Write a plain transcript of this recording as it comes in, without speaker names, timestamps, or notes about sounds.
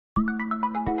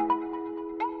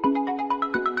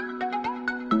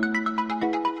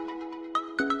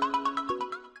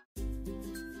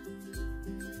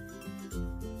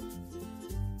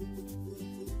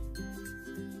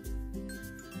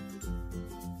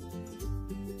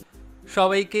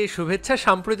সবাইকে শুভেচ্ছা।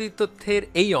 সাম্প্রতিক তথ্যের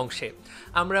এই অংশে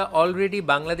আমরা অলরেডি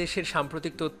বাংলাদেশের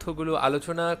সাম্প্রতিক তথ্যগুলো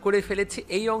আলোচনা করে ফেলেছি।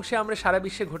 এই অংশে আমরা সারা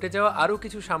বিশ্বে ঘটে যাওয়া আরও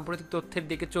কিছু সাম্প্রতিক তথ্যের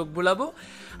দিকে চোখ বুলাবো।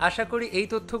 আশা করি এই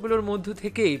তথ্যগুলোর মধ্য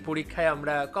থেকেই পরীক্ষায়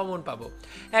আমরা কমন পাবো।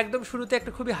 একদম শুরুতে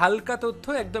একটা খুবই হালকা তথ্য,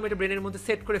 একদম এটা ব্রেনের মধ্যে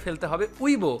সেট করে ফেলতে হবে।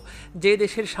 উইবো যে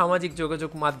দেশের সামাজিক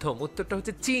যোগাযোগ মাধ্যম, উত্তরটা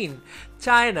হচ্ছে চীন।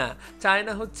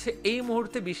 চায়না হচ্ছে এই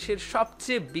মুহূর্তে বিশ্বের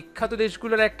সবচেয়ে বিখ্যাত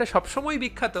দেশগুলোর একটা, সবসময়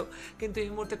বিখ্যাত, কিন্তু এই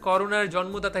মুহূর্তে করোনার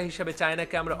জন্মদাতা হিসাবে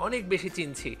চায়নাকে আমরা অনেক বেশি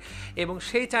চিনছি। এবং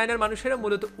সেই চায়নার মানুষেরা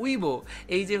মূলত উইবো,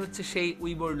 এই যে হচ্ছে সেই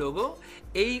উইবোর লোগো,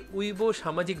 এই উইবো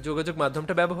সামাজিক যোগাযোগ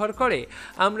মাধ্যমটা ব্যবহার করে।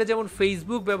 আমরা যেমন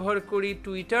ফেসবুক ব্যবহার করি,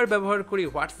 টুইটার ব্যবহার করি,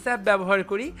 হোয়াটসঅ্যাপ ব্যবহার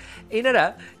করি, এনারা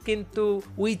কিন্তু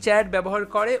উইচ্যাট ব্যবহার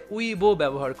করে, উইবো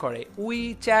ব্যবহার করে।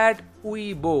 উইচ্যাট,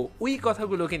 উইবো, উই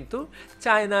কথাগুলো কিন্তু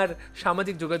চায়নার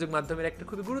সামাজিক যোগাযোগ মাধ্যমের একটা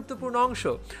খুবই গুরুত্বপূর্ণ অংশ।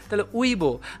 তাহলে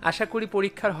উইবো, আশা করি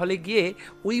পরীক্ষার হলে গিয়ে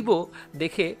উইবো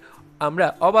দেখে আমরা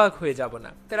অবাক হয়ে যাব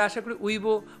না। তাহলে আশা করি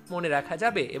উইবো মনে রাখা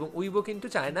যাবে। এবং উইবো কিন্তু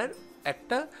চায়নার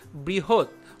একটা বৃহৎ,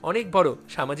 অনেক বড়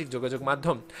সামাজিক যোগাযোগ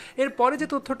মাধ্যম। এরপরে যে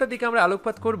তথ্যটার দিকে আমরা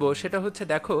আলোকপাত করব সেটা হচ্ছে,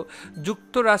 দেখো,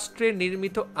 যুক্তরাষ্ট্রের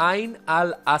নির্মিত আইন আল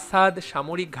আসাদ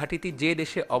সামরিক ঘাঁটিটি যে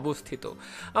দেশে অবস্থিত।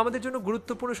 আমাদের জন্য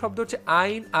গুরুত্বপূর্ণ শব্দ হচ্ছে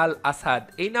আইন আল আসাদ।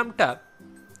 এই নামটা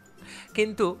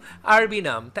কিন্তু আরবি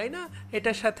নাম, তাই না?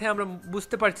 এটার সাথে আমরা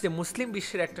বুঝতে পারছি যে মুসলিম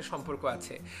বিশ্বের একটা সম্পর্ক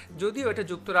আছে। যদিও এটা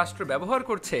যুক্তরাষ্ট্র ব্যবহার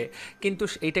করছে, কিন্তু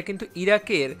এটা কিন্তু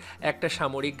ইরাকের একটা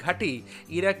সামরিক ঘাঁটি।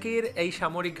 ইরাকের এই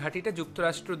সামরিক ঘাঁটিটা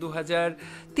যুক্তরাষ্ট্র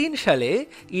 2003 সালে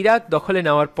ইরাক দখলে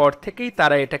নেওয়ার পর থেকেই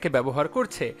তারা এটাকে ব্যবহার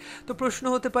করছে। তো প্রশ্ন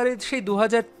হতে পারে, সেই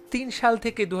 2003 সাল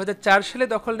থেকে 2004 সালে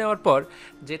দখল নেওয়ার পর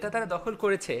যেটা তারা দখল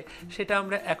করেছে সেটা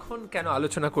আমরা এখন কেন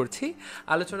আলোচনা করছি?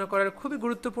 আলোচনা করার খুবই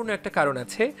গুরুত্বপূর্ণ একটা কারণ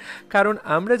আছে। কারণ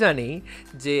আমরা জানি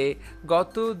যে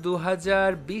গত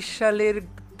 2020 সালের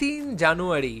 3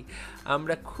 জানুয়ারি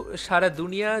আমরা সারা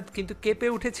দুনিয়া কিন্তু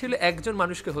কেঁপে উঠেছিল একজন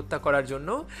মানুষকে হত্যা করার জন্য।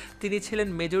 তিনি ছিলেন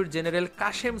মেজর জেনারেল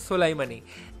কাশেম সোলাইমানি।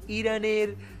 ইরানের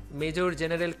মেজর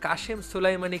জেনারেল কাশেম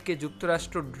সোলাইমানিকে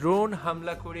যুক্তরাষ্ট্র ড্রোন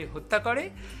হামলা করে হত্যা করে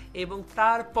এবং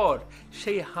তারপর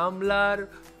সেই হামলার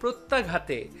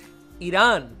প্রত্যাঘাতে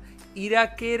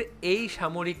ইরাকের এই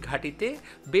সামরিক ঘাঁটিতে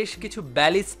বেশ কিছু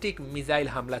ব্যালিস্টিক মিসাইল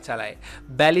হামলা চালায়।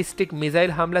 ব্যালিস্টিক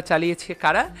মিসাইল হামলা চালিয়েছে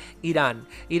কারা?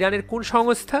 ইরানের কোন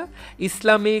সংস্থা?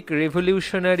 ইসলামিক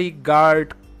রেভলিউশনারি গার্ড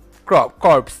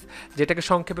কর্পস, যেটাকে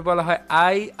সংক্ষেপে বলা হয়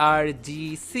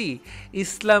IRGC,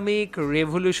 Islamic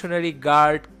revolutionary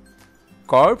guard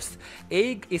corps. এই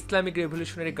ইসলামিক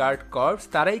রেভলিউশনারি গার্ড কর্পস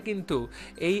তারাই কিন্তু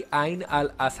এই আইন আল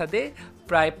আসাদে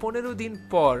প্রায় 15 দিন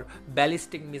পর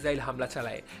ব্যালিস্টিক মিসাইল হামলা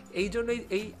চালায়। এই জন্যই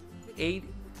এই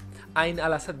আইন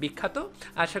আল আসাদ বিখ্যাত।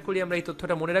 আশা করি আমরা এই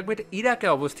তথ্যটা মনে রাখবো। এটা ইরাকে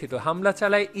অবস্থিত, হামলা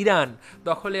চালায় ইরান,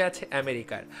 দখলে আছে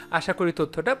আমেরিকার। আশা করি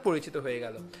তথ্যটা পরিচিত হয়ে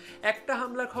গেল। একটা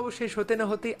হামলার খবর শেষ হতে না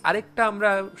হতেই আরেকটা আমরা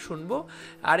শুনবো,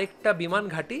 আরেকটা বিমান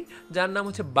ঘাঁটি, যার নাম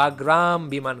হচ্ছে বাগরাম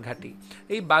বিমান ঘাঁটি।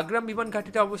 এই বাগরাম বিমান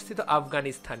ঘাঁটিটা অবস্থিত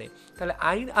আফগানিস্তানে। তাহলে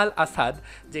আইন আল আসাদ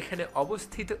যেখানে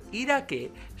অবস্থিত ইরাকে,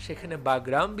 সেখানে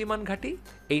বাগরাম বিমান ঘাঁটি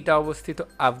এইটা অবস্থিত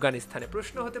আফগানিস্তানে।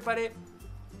 প্রশ্ন হতে পারে,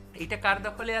 এইটা কার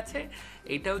দখলে আছে?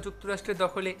 এইটাও যুক্তরাষ্ট্রের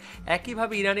দখলে।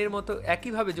 একইভাবে ইরানের মতো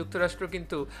একইভাবে যুক্তরাষ্ট্র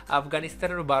কিন্তু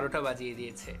আফগানিস্তানেরও 12টা বাজিয়ে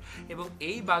দিয়েছে। এবং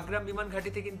এই বাগরাম বিমান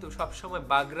ঘাঁটিতে কিন্তু সবসময়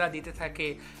বাগরা দিতে থাকে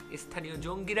স্থানীয়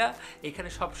জঙ্গিরা। এখানে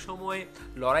সবসময়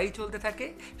লড়াই চলতে থাকে।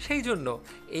 সেই জন্য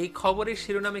এই খবরের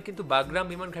শিরোনামে কিন্তু বাগরাম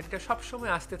বিমান ঘাঁটিটা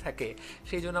সবসময় আসতে থাকে।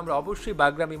 সেই জন্য আমরা অবশ্যই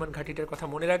বাগরাম বিমান ঘাঁটিটার কথা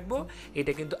মনে রাখবো।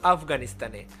 এটা কিন্তু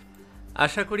আফগানিস্তানে।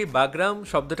 আশা করি বাগরাম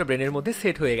শব্দটা ব্রেনের মধ্যে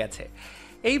সেট হয়ে গেছে।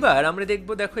 এইবার আমরা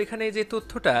দেখবো, দেখো এখানে যে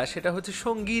তথ্যটা সেটা হচ্ছে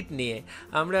সঙ্গীত নিয়ে।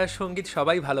 আমরা সঙ্গীত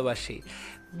সবাই ভালোবাসি।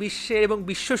 বিশ্বের এবং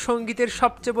বিশ্ব সঙ্গীতের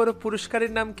সবচেয়ে বড়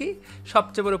পুরস্কারের নাম কি?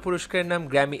 সবচেয়ে বড় পুরস্কারের নাম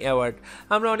গ্র্যামি অ্যাওয়ার্ড।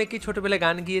 আমরা অনেকেই ছোটোবেলায়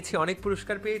গান গিয়েছি, অনেক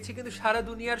পুরস্কার পেয়েছি, কিন্তু সারা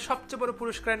দুনিয়ার সবচেয়ে বড়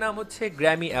পুরস্কারের নাম হচ্ছে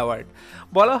গ্র্যামি অ্যাওয়ার্ড।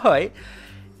 বলা হয়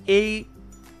এই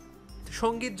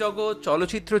সঙ্গীত জগৎ,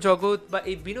 চলচ্চিত্র জগৎ বা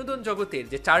এই বিনোদন জগতের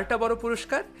যে 4টা বড়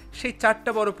পুরস্কার, সেই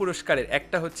 4টা বড় পুরস্কারের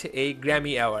একটা হচ্ছে এই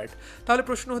গ্র্যামি অ্যাওয়ার্ড। তাহলে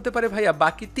প্রশ্ন হতে পারে, ভাইয়া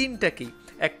বাকি 3টা কি?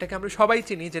 একটাকে আমরা সবাই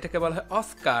চিনি, যেটাকে বলা হয়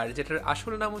অস্কার, যেটার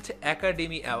আসল নাম হচ্ছে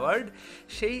একাডেমি অ্যাওয়ার্ড।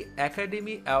 সেই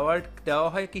একাডেমি অ্যাওয়ার্ড দেওয়া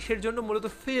হয় কিসের জন্য? মূলত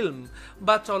ফিল্ম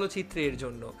বা চলচ্চিত্রের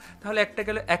জন্য। তাহলে একটা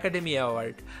গেল একাডেমি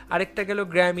অ্যাওয়ার্ড, আরেকটা গেল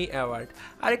গ্র্যামি অ্যাওয়ার্ড,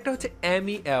 আরেকটা হচ্ছে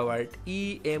এমি অ্যাওয়ার্ড,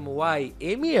 EMY,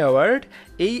 এমি অ্যাওয়ার্ড।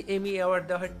 এই এমি অ্যাওয়ার্ড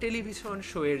দেওয়া হয় টেলিভিশন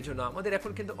শো এর জন্য। আমাদের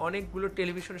এখন কিন্তু অনেকগুলো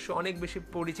টেলিভিশন শো অনেক বেশি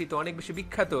পরিচিত, অনেক বেশি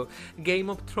বিখ্যাত। গেম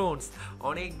অফ থ্রোনস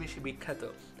অনেক বেশি বিখ্যাত,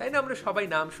 তাই না? আমরা সবাই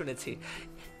নাম শুনেছি।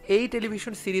 এই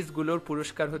টেলিভিশন সিরিজগুলোর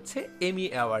পুরস্কার হচ্ছে এমি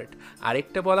অ্যাওয়ার্ড।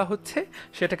 আরেকটা বলা হচ্ছে,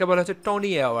 সেটাকে বলা হচ্ছে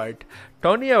টনি অ্যাওয়ার্ড।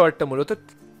 টনি অ্যাওয়ার্ডটা মূলত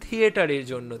থিয়েটারের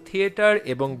জন্য, থিয়েটার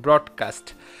এবং ব্রডকাস্ট।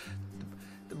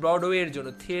 ব্রডওয়ের জন্য,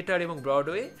 থিয়েটার এবং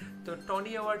ব্রডওয়ে। তো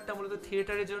টনি অ্যাওয়ার্ডটা মূলত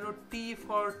থিয়েটারের জন্য, T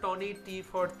for Tony, T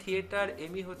for theatre,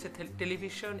 এমি হচ্ছে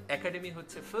টেলিভিশন, একাডেমি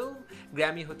হচ্ছে ফিল্ম,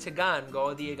 গ্র্যামি হচ্ছে গান, গ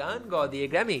দিয়ে গান, গ দিয়ে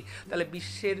গ্র্যামি। তাহলে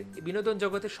বিশ্বের বিনোদন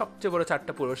জগতের সবচেয়ে বড়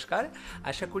 4টা পুরস্কার।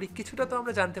 আশা করি কিছুটা তো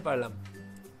আমরা জানতে পারলাম,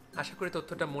 আশা করি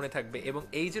তথ্যটা মনে থাকবে। এবং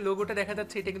এই যে লোগোটা দেখা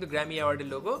যাচ্ছে এটা কিন্তু গ্র্যামি অ্যাওয়ার্ডের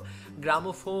লোগো,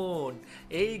 গ্রামোফোন।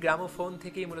 এই গ্রামোফোন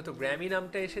থেকেই মূলত গ্র্যামি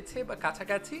নামটা এসেছে বা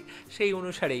কাছাকাছি, সেই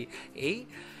অনুসারেই এই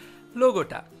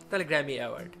লোগোটা। তাহলে গ্র্যামি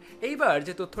অ্যাওয়ার্ড। এইবার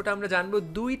যে তথ্যটা আমরা জানবো,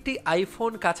 2টি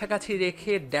আইফোন কাছাকাছি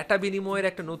রেখে ডেটা বিনিময়ের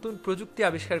একটা নতুন প্রযুক্তি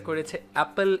আবিষ্কার করেছে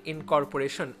অ্যাপল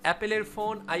ইনকর্পোরেশন। অ্যাপেলের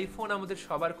ফোন, আইফোন আমাদের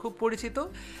সবার খুব পরিচিত,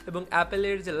 এবং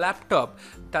অ্যাপেলের যে ল্যাপটপ,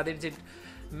 তাদের যে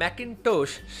ম্যাকিনটোশ,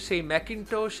 সেই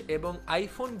ম্যাকিনটোশ এবং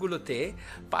আইফোনগুলোতে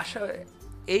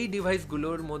এই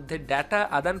ডিভাইসগুলোর মধ্যে ডাটা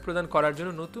আদান প্রদান করার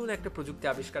জন্য নতুন একটা প্রযুক্তি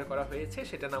আবিষ্কার করা হয়েছে,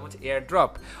 সেটার নাম হচ্ছে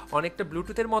এয়ারড্রপ। অনেকটা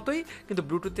ব্লুটুথের মতোই, কিন্তু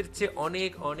ব্লুটুথের চেয়ে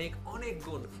অনেক অনেক অনেক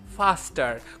গুণ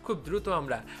ফাস্টার। খুব দ্রুত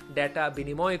আমরা ডাটা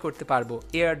বিনিময় করতে পারবো।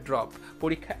 এয়ারড্রপ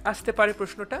পরীক্ষায় আসতে পারে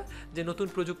প্রশ্নটা, যে নতুন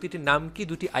প্রযুক্তিটির নাম কি,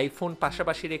 2টি আইফোন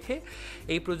পাশাপাশি রেখে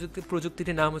এই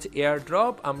প্রযুক্তিটির নাম হচ্ছে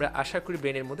এয়ারড্রপ। আমরা আশা করি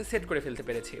ব্রেনের মধ্যে সেট করে ফেলতে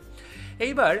পেরেছি।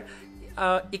 এইবার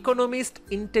ইকোনমিস্ট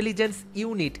ইন্টেলিজেন্স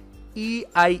ইউনিট,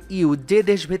 EIU, যে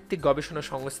দেশভিত্তিক গবেষণা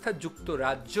সংস্থা,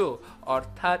 যুক্তরাজ্য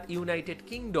অর্থাৎ ইউনাইটেড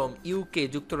কিংডম, ইউকে,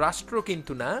 যুক্তরাষ্ট্র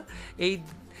কিন্তু না, এই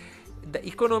দ্য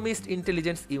ইকোনমিস্ট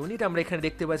ইন্টেলিজেন্স ইউনিট, আমরা এখানে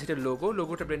দেখতে পাচ্ছি এটা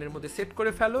লোগোটা ব্রেনের মধ্যে সেট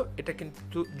করে ফেলো। এটা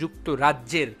কিন্তু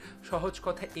যুক্তরাজ্যের, সহজ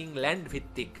কথা ইংল্যান্ড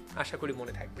ভিত্তিক, আশা করি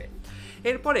মনে থাকবে।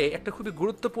 এরপরে একটা খুবই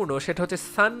গুরুত্বপূর্ণ, সেটা হচ্ছে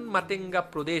সান মাতেঙ্গা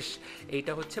প্রদেশ।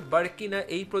 এইটা হচ্ছে বার্কিনা,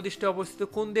 এই প্রদেশটা অবস্থিত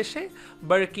কোন দেশে?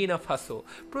 Burkina Faso.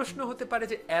 প্রশ্ন হতে পারে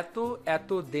যে এত এত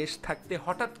দেশ থাকতে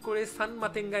হঠাৎ করে সান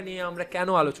মাতেঙ্গা নিয়ে আমরা কেন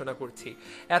আলোচনা করছি?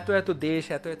 এত এত দেশ,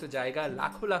 এত এত জায়গা,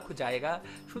 লাখো লাখো জায়গা,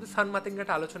 শুধু সান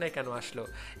মাতেঙ্গাটা আলোচনায় কেন আসলো?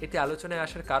 এতে আলোচনায়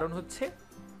আসার কারণ হচ্ছে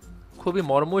খুবই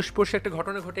মর্মস্পর্শী একটা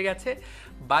ঘটনা ঘটে গেছে।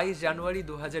 22 জানুয়ারি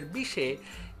 2020-এ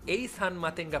এই সান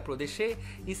মাতেঙ্গা প্রদেশে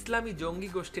ইসলামী জঙ্গি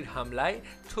গোষ্ঠীর হামলায়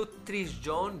 36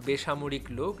 জন বেসামরিক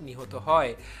লোক নিহত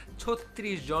হয়।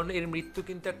 36 জনের মৃত্যু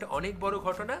কিন্তু একটা অনেক বড়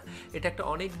ঘটনা, এটা একটা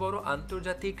অনেক বড়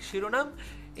আন্তর্জাতিক শিরোনাম,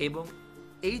 এবং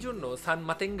এই জন্য সান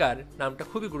মাতেঙ্গার নামটা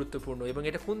খুবই গুরুত্বপূর্ণ। এবং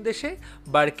এটা কোন দেশে?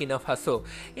 Burkina Faso.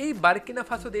 এই বার্কিনা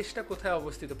ফাসো দেশটা কোথায়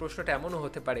অবস্থিত? প্রশ্নটা এমনও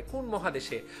হতে পারে কোন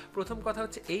মহাদেশে? প্রথম কথা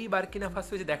হচ্ছে এই বার্কিনা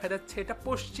ফাসো যে দেখা যাচ্ছে, এটা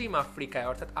পশ্চিম আফ্রিকায়,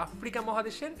 অর্থাৎ আফ্রিকা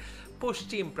মহাদেশের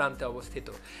পশ্চিম প্রান্তে অবস্থিত।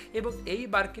 এবং এই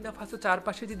বার্কিনা ফাসো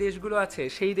চারপাশে যে দেশগুলো আছে,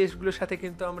 সেই দেশগুলোর সাথে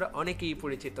কিন্তু আমরা অনেকেই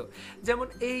পরিচিত। যেমন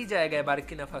এই জায়গায়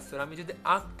বার্কিনা ফাসোর, আমি যদি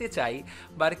আঁকতে চাই,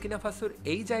 বার্কিনা ফাসোর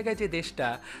এই জায়গায় যে দেশটা,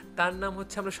 তার নাম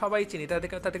হচ্ছে, আমরা সবাই চিনি,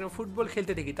 তাদেরকে ফুটবল খেলতে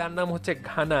দেখি, তার নাম হচ্ছে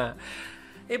ঘানা।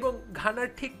 এবং ঘানার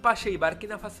ঠিক পাশেই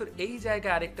বার্কিনা ফাসোর এই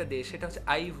জায়গায় আরেকটা দেশ, সেটা হচ্ছে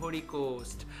আইভরি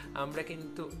কোস্ট। আমরা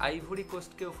কিন্তু আইভরি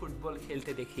কোস্টকেও ফুটবল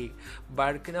খেলতে দেখি।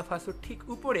 বার্কিনা ফাসোর ঠিক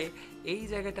উপরে এই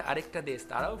জায়গাটা আরেকটা দেশ,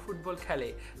 তারাও ফুটবল খেলে,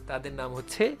 তাদের নাম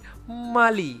হচ্ছে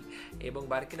মালি। এবং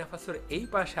বার্কিনা ফাসোর এই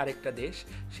পাশে আরেকটা দেশ,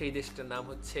 সেই দেশটার নাম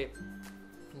হচ্ছে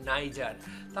নাইজার।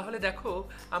 তাহলে দেখো,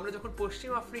 আমরা যখন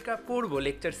পশ্চিম আফ্রিকা পড়বো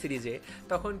লেকচার সিরিজে,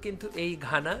 তখন কিন্তু এই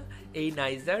ঘানা, এই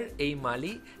নাইজার, এই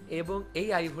মালি এবং এই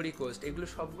আইভরি কোস্ট, এগুলো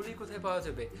সবগুলোই কোথায় পাওয়া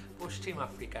যাবে? পশ্চিম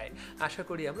আফ্রিকায়। আশা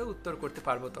করি আমরা উত্তর করতে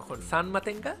পারবো তখন। সান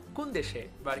মাতেঙ্গা কোন দেশে?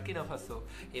 Burkina Faso.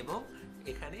 এবং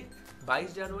এখানে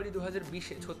 22 জানুয়ারি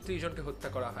 2020-এ 36 জনকে হত্যা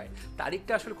করা হয়।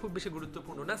 তারিখটা আসলে খুব বেশি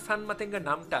গুরুত্বপূর্ণ না, সান মাতেঙ্গা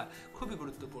নামটা খুবই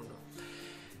গুরুত্বপূর্ণ।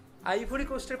 আইভরি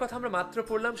কোস্টের কথা আমরা মাত্র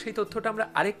পড়লাম, সেই তথ্যটা আমরা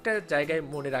আরেকটা জায়গায়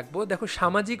মনে রাখবো। দেখো,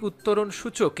 সামাজিক উত্তরণ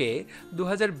সূচকে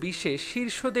 2020-এ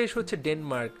শীর্ষ দেশ হচ্ছে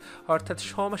ডেনমার্ক, অর্থাৎ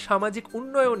সামাজিক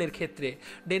উন্নয়নের ক্ষেত্রে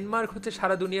ডেনমার্ক হচ্ছে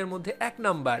সারা দুনিয়ার মধ্যে 1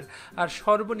 নাম্বার। আর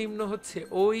সর্বনিম্ন হচ্ছে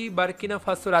ওই বার্কিনা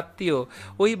ফাসোর আত্মীয়,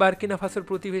 ওই বার্কিনা ফাসোর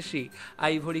প্রতিবেশী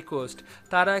আইভরি কোস্ট,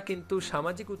 তারা কিন্তু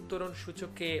সামাজিক উত্তরণ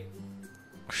সূচকে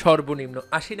সর্বনিম্ন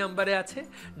 80 নম্বরে আছে,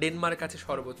 ডেনমার্ক আছে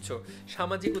সর্বোচ্চ।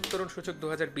 সামাজিক উত্তরণ সূচক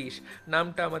 2020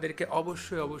 নামটা আমাদেরকে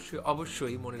অবশ্যই অবশ্যই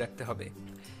অবশ্যই মনে রাখতে হবে।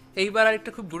 এইবার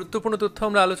আরেকটা খুব গুরুত্বপূর্ণ তথ্য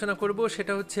আমরা আলোচনা করব,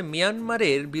 সেটা হচ্ছে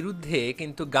মিয়ানমারের বিরুদ্ধে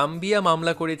কিন্তু গাম্বিয়া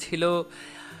মামলা করেছিল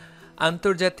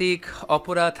আন্তর্জাতিক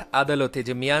অপরাধ আদালতে,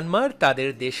 যে মিয়ানমার তাদের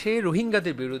দেশে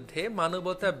রোহিঙ্গাদের বিরুদ্ধে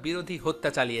মানবতা বিরোধী হত্যা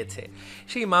চালিয়েছে।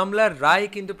 সেই মামলার রায়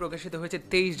কিন্তু প্রকাশিত হয়েছে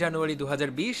 23 জানুয়ারি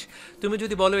 2020। তুমি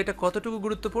যদি বলো এটা কতটুকু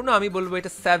গুরুত্বপূর্ণ, আমি বলবো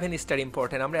এটা 7 স্টার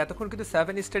ইম্পর্টেন্ট। আমরা এতক্ষণ কিন্তু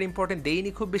 7 স্টার ইম্পর্টেন্ট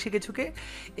দেইনি খুব বেশি কিছুকে,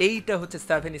 এইটা হচ্ছে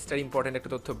 7 স্টার ইম্পর্টেন্ট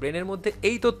একটা তথ্য ব্রেনের মধ্যে।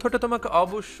 এই তথ্যটা তোমাকে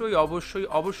অবশ্যই অবশ্যই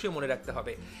অবশ্যই মনে রাখতে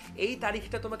হবে। এই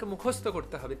তারিখটা তোমাকে মুখস্থ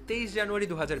করতে হবে, 23 জানুয়ারি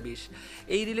 2020,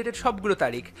 এই রিলেটেড সবগুলো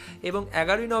তারিখ। এবং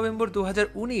 11 নভেম্বর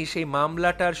 2019 এই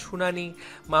মামলাটার শুনানি,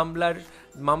 মামলার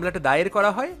মামলাটা দায়ের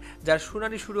করা হয়, যার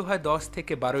শুনানি শুরু হয় 10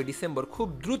 থেকে 12 ডিসেম্বর। খুব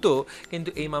দ্রুত কিন্তু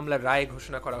এই মামলার রায়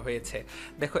ঘোষণা করা হয়েছে।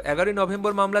 দেখো 11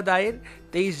 নভেম্বর মামলা দায়ের,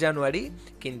 23 জানুয়ারি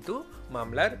কিন্তু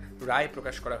মামলার রায়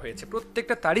প্রকাশ করা হয়েছে।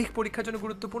 প্রত্যেকটা তারিখ পরীক্ষার জন্য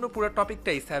গুরুত্বপূর্ণ, পুরো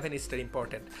টপিকটাই 7 স্টার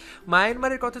ইম্পর্টেন্ট।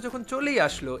 মায়ানমারের কথা যখন চলেই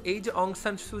আসলো, এই যে অং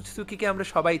সান সু কিকে আমরা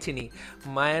সবাই চিনি,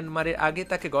 মায়ানমারের আগে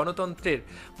তাকে গণতন্ত্রের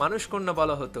মানুষকন্যা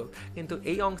বলা হতো, কিন্তু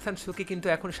এই অং সান সু কি কিন্তু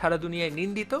এখন সারা দুনিয়ায়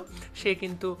নিন্দিত। সে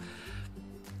কিন্তু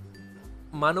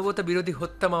মানবতা বিরোধী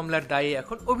হত্যা মামলার দায়ে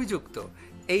এখন অভিযুক্ত,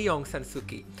 এই অং সান সু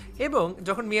কি। এবং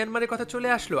যখন মিয়ানমারের কথা চলে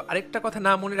আসলো, আরেকটা কথা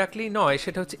না মনে রাখলেই নয়,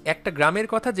 সেটা হচ্ছে একটা গ্রামের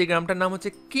কথা, যে গ্রামটার নাম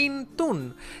হচ্ছে কিনতুন।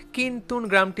 কিনতুন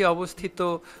গ্রামটি অবস্থিত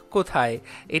কোথায়?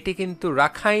 এটি কিন্তু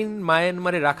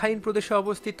মায়ানমারের রাখাইন প্রদেশে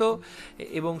অবস্থিত,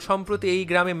 এবং সম্প্রতি এই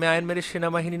গ্রামে মায়ানমারের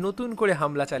সেনাবাহিনী নতুন করে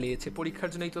হামলা চালিয়েছে।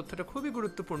 পরীক্ষার জন্য এই তথ্যটা খুবই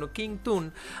গুরুত্বপূর্ণ। কিনতুন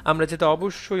আমরা যেটা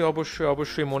অবশ্যই অবশ্যই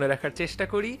অবশ্যই মনে রাখার চেষ্টা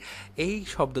করি, এই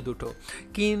শব্দ দুটো,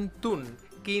 কিনতুন,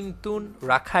 কিনতুন,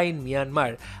 রাখাইন,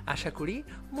 মিয়ানমার, আশা করি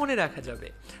মনে রাখা যাবে।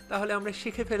 তাহলে আমরা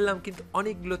শিখে ফেললাম কিন্তু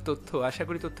অনেকগুলো তথ্য, আশা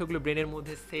করি তথ্যগুলো ব্রেনের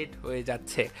মধ্যে সেট হয়ে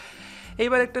যাচ্ছে।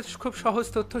 এইবার একটা খুব সহজ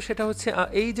তথ্য, সেটা হচ্ছে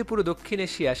এই যে পুরো দক্ষিণ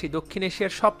এশিয়া, সেই দক্ষিণ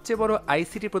এশিয়ার সবচেয়ে বড়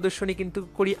আইসিটি প্রদর্শনী কিন্তু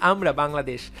করি আমরা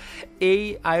বাংলাদেশ। এই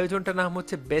আয়োজনটার নাম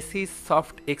হচ্ছে বেসিস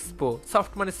সফট এক্সপো।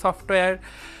 সফট মানে সফটওয়্যার,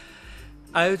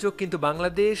 আয়োজক কিন্তু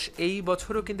বাংলাদেশ। এই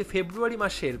বছরও কিন্তু ফেব্রুয়ারি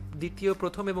মাসের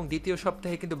প্রথম এবং দ্বিতীয়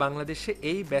সপ্তাহে কিন্তু বাংলাদেশে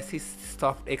এই বেসিস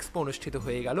সফট এক্সপো অনুষ্ঠিত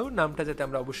হয়ে গেল। নামটা যাতে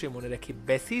আমরা অবশ্যই মনে রাখি,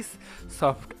 বেসিস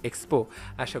সফট এক্সপো,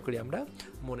 আশা করি আমরা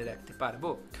মনে রাখতে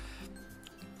পারবো।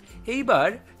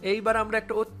 এইবার আমরা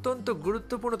একটা অত্যন্ত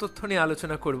গুরুত্বপূর্ণ তথ্য নিয়ে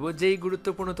আলোচনা করব, যেই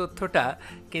গুরুত্বপূর্ণ তথ্যটা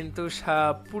কিন্তু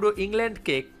পুরো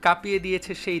ইংল্যান্ডকে কাঁপিয়ে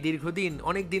দিয়েছে সেই দীর্ঘদিন,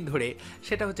 অনেক দিন ধরে।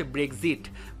 সেটা হচ্ছে ব্রেক্সিট।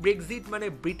 ব্রেক্সিট মানে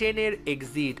ব্রিটেনের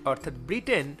এক্সিট, অর্থাৎ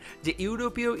ব্রিটেন যে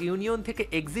ইউরোপীয় ইউনিয়ন থেকে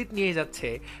এক্সিট নিয়ে যাচ্ছে,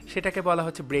 সেটাকে বলা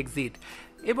হচ্ছে ব্রেক্সিট।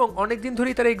 এবং অনেক দিন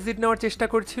ধরেই তারা এক্সিট নেওয়ার চেষ্টা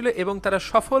করছিল এবং তারা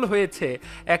সফল হয়েছে।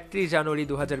 31 জানুয়ারি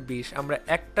 2020 আমরা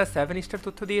একটা 7 স্টার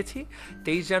তথ্য দিয়েছি,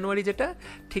 23 জানুয়ারি যেটা,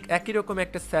 ঠিক একই রকম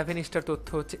একটা 7 স্টার তথ্য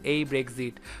হচ্ছে এই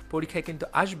ব্রেক্সিট। পরীক্ষায় কিন্তু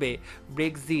আসবে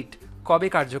ব্রেক্সিট কবে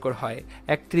কার্যকর হয়,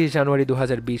 31 জানুয়ারি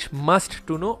 2020, মাস্ট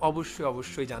টু নো, অবশ্যই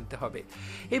অবশ্যই জানতে হবে।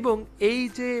 এবং এই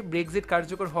যে ব্রেক্সিট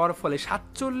কার্যকর হওয়ার ফলে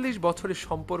 47 বছরের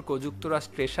সম্পর্ক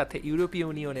যুক্তরাষ্ট্রের সাথে ইউরোপীয়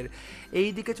ইউনিয়নের, এই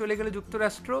দিকে চলে গেল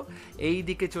যুক্তরাষ্ট্র, এই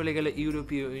দিকে চলে গেল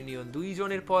ইউরোপীয় ইউনিয়ন,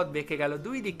 দুইজনের পথ বেঁকে গেল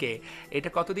দুই দিকে। এটা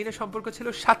কতদিনের সম্পর্ক ছিল?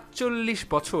 47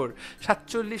 বছর।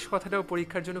 47 কথাটাও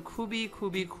পরীক্ষার জন্য খুবই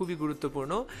খুবই খুবই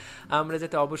গুরুত্বপূর্ণ, আমরা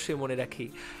যাতে অবশ্যই মনে রাখি।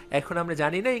 এখন আমরা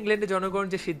জানি না ইংল্যান্ডের জনগণ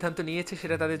যে সিদ্ধান্ত নিয়েছে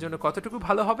সেটা তাদের জন্য কতটুকু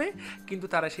ভালো হবে, কিন্তু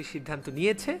তারা সেই সিদ্ধান্ত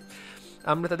নিয়েছে,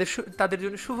 আমরা তাদের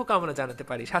জন্য শুভকামনা জানাতে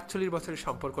পারি। 47 বছরের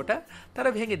সম্পর্কটা তারা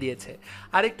ভেঙে দিয়েছে,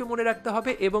 আরেকটু মনে রাখতে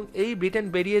হবে। এবং এই ব্রিটেন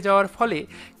বেরিয়ে যাওয়ার ফলে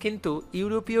কিন্তু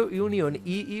ইউরোপীয় ইউনিয়ন,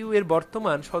 ইইউ এর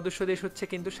বর্তমান সদস্য দেশ হচ্ছে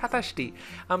কিন্তু 27টি।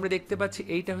 আমরা দেখতে পাচ্ছি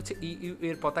এইটা হচ্ছে ইইউ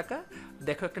এর পতাকা,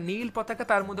 দেখো একটা নীল পতাকা,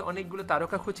 তার মধ্যে অনেকগুলো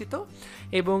তারকা খচিত,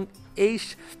 এবং এই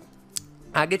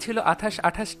আগে ছিল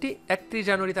 28টি। 31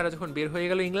 জানুয়ারি তারা যখন বের হয়ে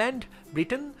গেল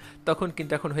ব্রিটেন, তখন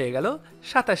কিন্তু এখন হয়ে গেল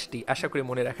 27টি, আশা করি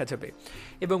মনে রাখা যাবে।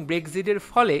 এবং ব্রেক্সিটের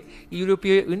ফলে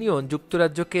ইউরোপীয় ইউনিয়ন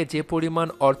যুক্তরাজ্যকে যে পরিমাণ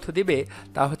অর্থ দেবে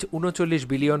তা হচ্ছে 39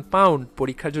 বিলিয়ন পাউন্ড।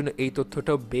 পরীক্ষার জন্য এই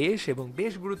তথ্যটাও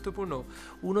বেশ গুরুত্বপূর্ণ।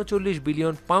 39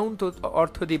 বিলিয়ন পাউন্ড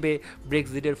অর্থ দিবে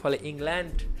ব্রেক্সিটের ফলে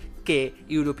ইংল্যান্ডকে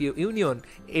ইউরোপীয় ইউনিয়ন।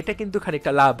 এটা কিন্তু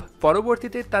খানিকটা লাভ।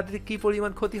 পরবর্তীতে তাদের কি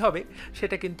পরিমাণ ক্ষতি হবে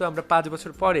সেটা কিন্তু আমরা 5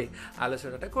 বছর পরে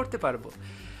আলোচনাটা করতে পারবো।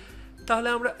 তাহলে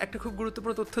আমরা একটা খুব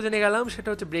গুরুত্বপূর্ণ তথ্য জেনে গেলাম, সেটা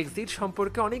হচ্ছে ব্রেক্সিট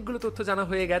সম্পর্কে অনেকগুলো তথ্য জানা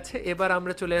হয়ে গেছে। এবার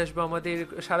আমরা চলে আসবো আমাদের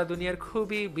সারা দুনিয়ার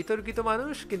খুবই বিতর্কিত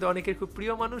মানুষ, কিন্তু অনেকের খুব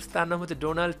প্রিয় মানুষ, তার নাম হচ্ছে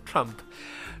ডোনাল্ড ট্রাম্প।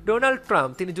 ডোনাল্ড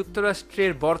ট্রাম্প, তিনি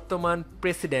যুক্তরাষ্ট্রের বর্তমান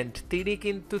প্রেসিডেন্ট। তিনি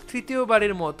কিন্তু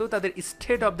তৃতীয়বারের মতো তাদের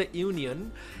স্টেট অব দ্য ইউনিয়ন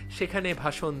সেখানে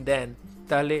ভাষণ দেন।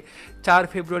 তাহলে 4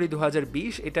 ফেব্রুয়ারি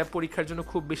 2020, এটা পরীক্ষার জন্য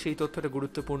খুব বেশি এই তথ্যটা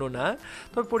গুরুত্বপূর্ণ না,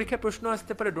 তবে পরীক্ষায় প্রশ্ন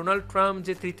আসতে পারে ডোনাল্ড ট্রাম্প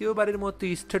যে তৃতীয়বারের মতো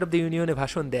স্টেট অব দ্য ইউনিয়নে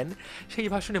ভাষণ দেন, সেই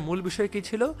ভাষণে মূল বিষয় কী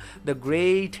ছিল? The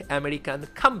great American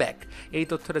comeback. এই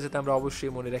তথ্যটা যাতে আমরা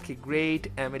অবশ্যই মনে রাখি, গ্রেট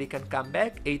আমেরিকান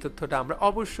কামব্যাক, এই তথ্যটা আমরা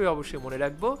অবশ্যই মনে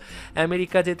রাখবো।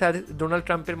 আমেরিকা যে তার ডোনাল্ড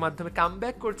ট্রাম্পের মাধ্যমে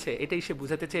কামব্যাক করছে, এটাই সে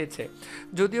বোঝাতে চেয়েছে,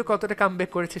 যদিও কতটা কামব্যাক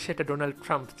করেছে সেটা ডোনাল্ড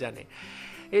ট্রাম্প জানে।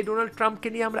 এই ডোনাল্ড ট্রাম্পকে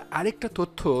নিয়ে আমরা আরেকটা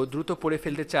তথ্য দ্রুত পড়ে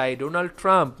ফেলতে চাই। ডোনাল্ড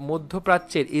ট্রাম্প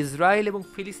মধ্যপ্রাচ্যের ইসরায়েল এবং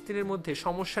ফিলিস্তিনের মধ্যে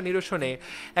সমস্যা নিরসনে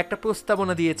একটা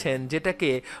প্রস্তাবনা দিয়েছেন, যেটাকে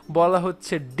বলা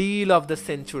হচ্ছে ডিল অফ দ্য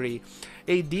সেঞ্চুরি।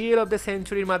 এই ডিল অফ দ্য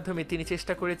সেঞ্চুরির মাধ্যমে তিনি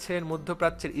চেষ্টা করেছেন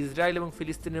মধ্যপ্রাচ্যের ইসরায়েল এবং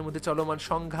ফিলিস্তিনের মধ্যে চলমান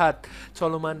সংঘাত,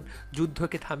 চলমান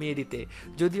যুদ্ধকে থামিয়ে দিতে,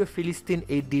 যদিও ফিলিস্তিন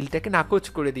এই ডিলটাকে নাকচ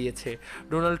করে দিয়েছে।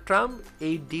 ডোনাল্ড ট্রাম্প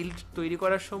এই ডিল তৈরি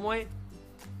করার সময়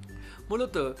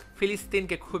মূলত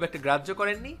ফিলিস্তিনকে খুব একটা গ্রাহ্য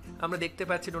করেননি। আমরা দেখতে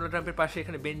পাচ্ছি ডোনাল্ড ট্রাম্পের পাশে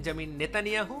এখানে বেঞ্জামিন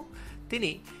নেতানিয়াহু,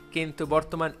 তিনি কিন্তু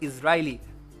বর্তমান ইসরায়েলি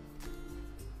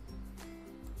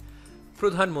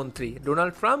প্রধানমন্ত্রী।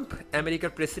 ডোনাল্ড ট্রাম্প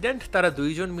আমেরিকার প্রেসিডেন্ট, তারা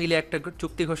দুইজন মিলে একটা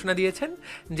চুক্তি ঘোষণা দিয়েছেন,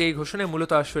 যে এই ঘোষণায়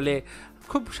মূলত আসলে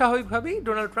খুব স্বাভাবিকভাবেই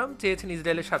ডোনাল্ড ট্রাম্প চেয়েছেন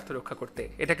ইসরায়েলের স্বার্থ রক্ষা করতে।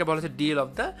 এটাকে বলা হচ্ছে ডিল অফ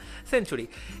দ্য সেঞ্চুরি।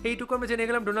 এইটুকু আমরা জেনে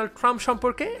গেলাম ডোনাল্ড ট্রাম্প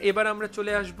সম্পর্কে। এবার আমরা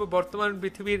চলে আসব বর্তমান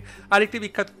পৃথিবীর আরেকটি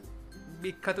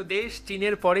বিখ্যাত দেশ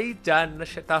চীনের পরেই, যার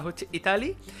তা হচ্ছে ইতালি।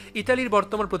 ইতালির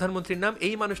বর্তমান প্রধানমন্ত্রীর নাম,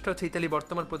 এই মানুষটা হচ্ছে ইতালির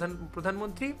বর্তমান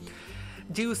প্রধানমন্ত্রী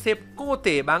জিউসেপ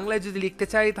কোঁতে। বাংলায় যদি লিখতে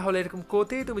চাই তাহলে এরকম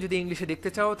কোঁতে, তুমি যদি ইংলিশে দেখতে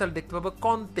চাও তাহলে দেখতে পাবো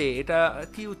কন্তে। এটা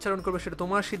কি উচ্চারণ করবে সেটা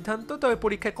তোমার সিদ্ধান্ত, তবে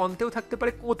পরীক্ষায় কন্তেও থাকতে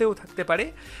পারে, কোঁতেও থাকতে পারে।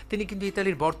 তিনি কিন্তু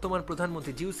ইতালির বর্তমান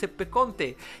প্রধানমন্ত্রী জিউসেপ্পে কন্তে।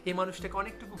 এই মানুষটাকে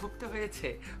অনেকটুকু ভুগতে হয়েছে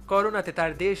করোনাতে,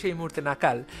 তার দেশ এই মুহূর্তে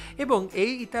নাকাল। এবং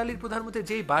এই ইতালির প্রধানমন্ত্রী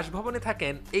যেই বাসভবনে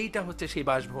থাকেন, এইটা হচ্ছে সেই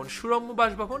বাসভবন, সুরম্য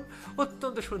বাসভবন,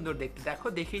 অত্যন্ত সুন্দর দেখতে। দেখো,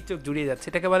 দেখেই চোখ জুড়িয়ে যাচ্ছে।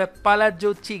 এটাকে বলে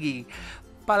পালাজ্জো চিগি।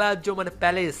 পালাজ্জো মানে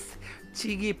প্যালেস,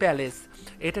 চিগি প্যালেস।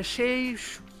 এটা সেই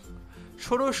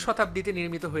 16 শতাব্দীতে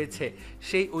নির্মিত হয়েছে,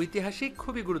 সেই ঐতিহাসিক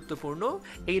খুবই গুরুত্বপূর্ণ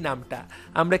এই নামটা।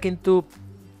 আমরা কিন্তু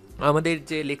আমাদের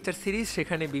যে লেকচার সিরিজ,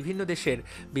 সেখানে বিভিন্ন দেশের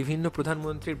বিভিন্ন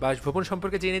প্রধানমন্ত্রীর বাসভবন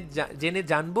সম্পর্কে জেনে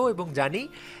জানবো এবং জানি।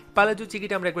 পালাজ্জো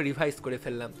চিগিটা আমরা একবার রিভাইজ করে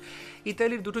ফেললাম।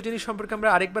 ইতালির দুটো জিনিস সম্পর্কে আমরা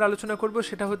আরেকবার আলোচনা করব,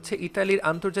 সেটা হচ্ছে ইতালির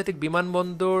আন্তর্জাতিক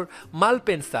বিমানবন্দর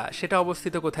মালপেন্সা, সেটা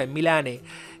অবস্থিত কোথায়? মিলানে।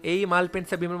 এই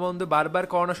মালপেন্সা বিমানবন্দর বারবার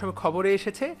করোনার সময় খবরে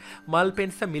এসেছে,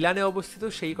 মালপেন্সা মিলানে অবস্থিত,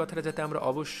 সেই কথাটা যাতে আমরা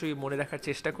অবশ্যই মনে রাখার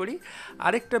চেষ্টা করি।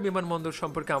 আরেকটা বিমানবন্দর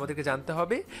সম্পর্কে আমাদেরকে জানতে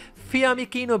হবে,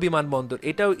 ফিয়ামিকিনো বিমানবন্দর,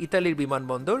 এটাও ইতালির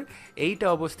বিমানবন্দর, এইটা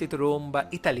অবস্থিত রোম বা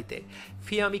ইতালিতে।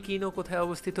 ফিয়ামিকিনো কোথায়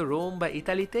অবস্থিত? রোম বা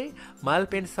ইতালিতে।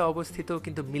 মালপেন্সা অবস্থিত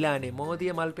কিন্তু মিলানে, ম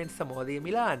দিয়ে মালপেন্সা, ম দিয়ে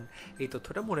মিলান। এই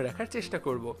তথ্যটা মনে রাখার চেষ্টা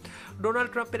করব। ডোনাল্ড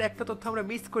ট্রাম্পের একটা তথ্য আমরা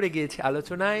মিস করে গিয়েছি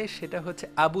আলোচনায়, সেটা হচ্ছে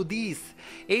আবুদিস।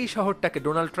 এই শহরটাকে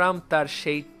ডোনাল্ড ট্রাম্প তার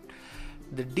সেই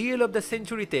দ্য ডিল অফ দ্য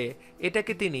সেঞ্চুরিতে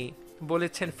এটাকে তিনি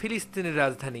বলেছেন ফিলিস্তিনের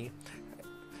রাজধানী।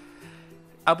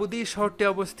 আবুদিস শহরটি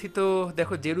অবস্থিত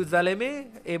দেখো জেরুজালেমে,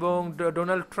 এবং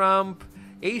ডোনাল্ড ট্রাম্প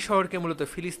এই শহরকে মূলত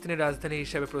ফিলিস্তিনের রাজধানী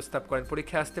হিসেবে প্রস্তাব করেন।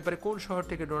 পরীক্ষায় আসতে পারে কোন শহর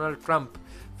থেকে ডোনাল্ড ট্রাম্প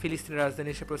ফিলিস্তিনের রাজধানী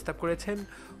হিসেবে প্রস্তাব করেছেন?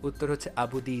 উত্তর হচ্ছে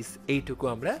আবুদিস। এইটুকু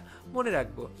আমরা মনে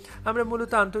রাখবো। আমরা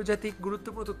মূলত আন্তর্জাতিক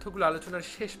গুরুত্বপূর্ণ তথ্যগুলো আলোচনার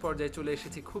শেষ পর্যায়ে চলে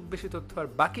এসেছি, খুব বেশি তথ্য আর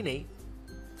বাকি নেই।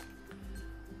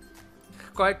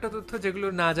 কয়েকটা তথ্য যেগুলো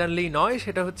না জানলেই নয়,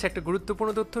 সেটা হচ্ছে একটা গুরুত্বপূর্ণ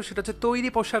তথ্য, সেটা হচ্ছে তৈরি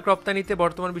পোশাক রপ্তানিতে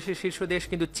বর্তমান বিশ্বের শীর্ষ দেশ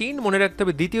কিন্তু চীন। মনে রাখতে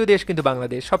হবে দ্বিতীয় দেশ কিন্তু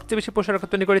বাংলাদেশ। সবচেয়ে বেশি পোশাক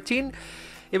রপ্তানি করে চীন,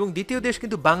 এবং দ্বিতীয় দেশ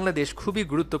কিন্তু বাংলাদেশ, খুবই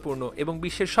গুরুত্বপূর্ণ। এবং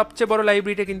বিশ্বের সবচেয়ে বড়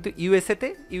লাইব্রেরিটা কিন্তু ইউএসএতে,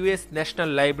 US national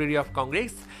library of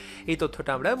Congress. এই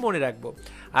তথ্যটা আমরা মনে রাখবো।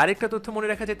 আরেকটা তথ্য মনে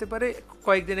রাখা যেতে পারে,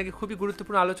 কয়েকদিন আগে খুবই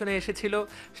গুরুত্বপূর্ণ আলোচনায় এসেছিল,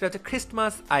 সেটা হচ্ছে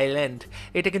ক্রিসমাস আইল্যান্ড।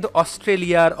 এটা কিন্তু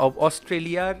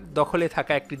অস্ট্রেলিয়ার দখলে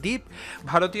থাকা একটি দ্বীপ,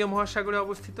 ভারতীয় মহাসাগরে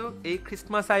অবস্থিত এই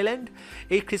ক্রিসমাস আইল্যান্ড।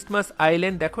 এই ক্রিসমাস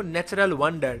আইল্যান্ড দেখো ন্যাচারাল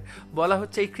ওয়ান্ডার বলা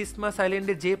হচ্ছে। এই ক্রিসমাস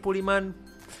আইল্যান্ডে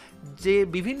যে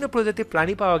বিভিন্ন প্রজাতির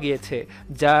প্রাণী পাওয়া গিয়েছে,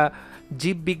 যা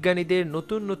জীববিজ্ঞানীদের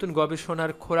নতুন নতুন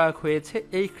গবেষণার খোরাক হয়েছে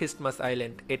এই ক্রিসমাস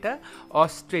আইল্যান্ড। এটা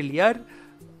অস্ট্রেলিয়ার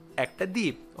একটা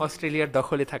দ্বীপ, অস্ট্রেলিয়ার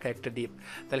দখলে থাকা একটা দ্বীপ।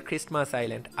 তাহলে ক্রিসমাস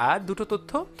আইল্যান্ড। আর দুটো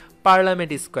তথ্য,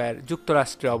 পার্লামেন্ট স্কোয়ার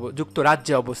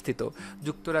যুক্তরাজ্যে অবস্থিত,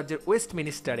 যুক্তরাজ্যের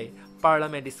ওয়েস্টমিনিস্টারে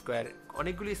পার্লামেন্ট স্কোয়ার।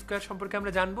 অনেকগুলো স্কোয়ার সম্পর্কে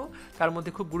আমরা জানবো, তার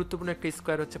মধ্যে খুব গুরুত্বপূর্ণ একটা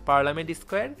স্কোয়ার হচ্ছে পার্লামেন্ট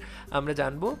স্কোয়ার, আমরা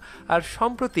জানবো। আর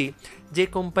সম্প্রতি যে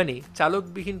কোম্পানি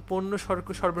চালকবিহীন পণ্য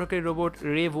সরবরাহকারী রোবট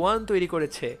রেভ 1 তৈরি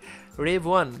করেছে, রেভ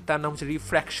 1, তার নাম হচ্ছে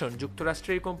রিফ্র্যাকশন,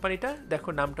 যুক্তরাষ্ট্রের এই কোম্পানিটা। দেখো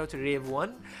নামটা হচ্ছে রেভ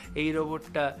 1। এই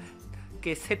রোবটটা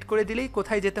কে সেট করে দিলেই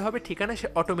কোথায় যেতে হবে ঠিকানা, সে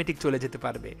অটোমেটিক চলে যেতে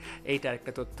পারবে। এইটা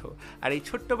একটা তথ্য। আর এই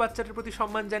ছোট্ট বাচ্চাটার প্রতি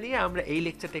সম্মান জানিয়ে আমরা এই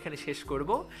লেকচারটা এখানে শেষ করব।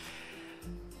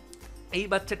 এই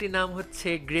বাচ্চাটির নাম হচ্ছে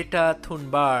গ্রেটা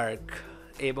থুনবার্গ,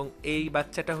 এবং এই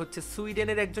বাচ্চাটা হচ্ছে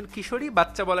সুইডেনের একজন কিশোরী।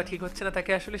 বাচ্চা বলা ঠিক হচ্ছে না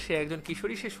তাকে, আসলে সে একজন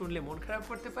কিশোরী, সে শুনলে মন খারাপ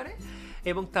করতে পারে।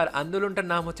 এবং তার আন্দোলনটার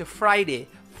নাম হচ্ছে ফ্রাইডে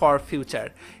ফর ফিউচার।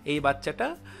 এই বাচ্চাটা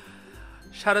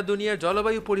সারা দুনিয়ার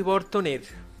জলবায়ু পরিবর্তনের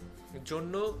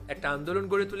জন্য একটা আন্দোলন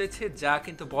গড়ে তুলেছে, যা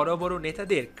কিন্তু বড় বড়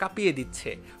নেতাদের কাঁপিয়ে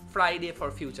দিচ্ছে। ফ্রাইডে ফর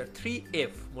ফিউচার,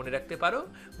 3F মনে রাখতে পারো,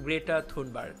 গ্রেটা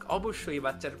থুনবার্গ। অবশ্যই এই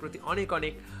বাচ্চার প্রতি অনেক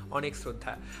অনেক অনেক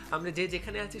শ্রদ্ধা। আমরা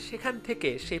যেখানে আছি সেখান থেকে,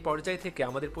 সেই পর্যায় থেকে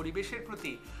আমাদের পরিবেশের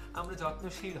প্রতি আমরা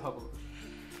যত্নশীল হব,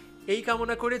 এই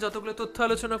কামনা করে যতগুলো তথ্য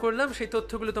আলোচনা করলাম, সেই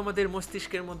তথ্যগুলো তোমাদের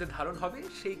মস্তিষ্কের মধ্যে ধারণ হবে,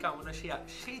 সেই কামনা,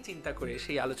 সেই চিন্তা করে,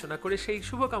 সেই আলোচনা করে, সেই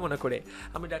শুভ কামনা করে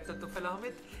আমি ডাক্তার তোফায়েল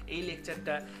আহমেদ এই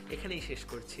লেকচারটা এখানেই শেষ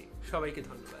করছি। সবাইকে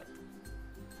ধন্যবাদ।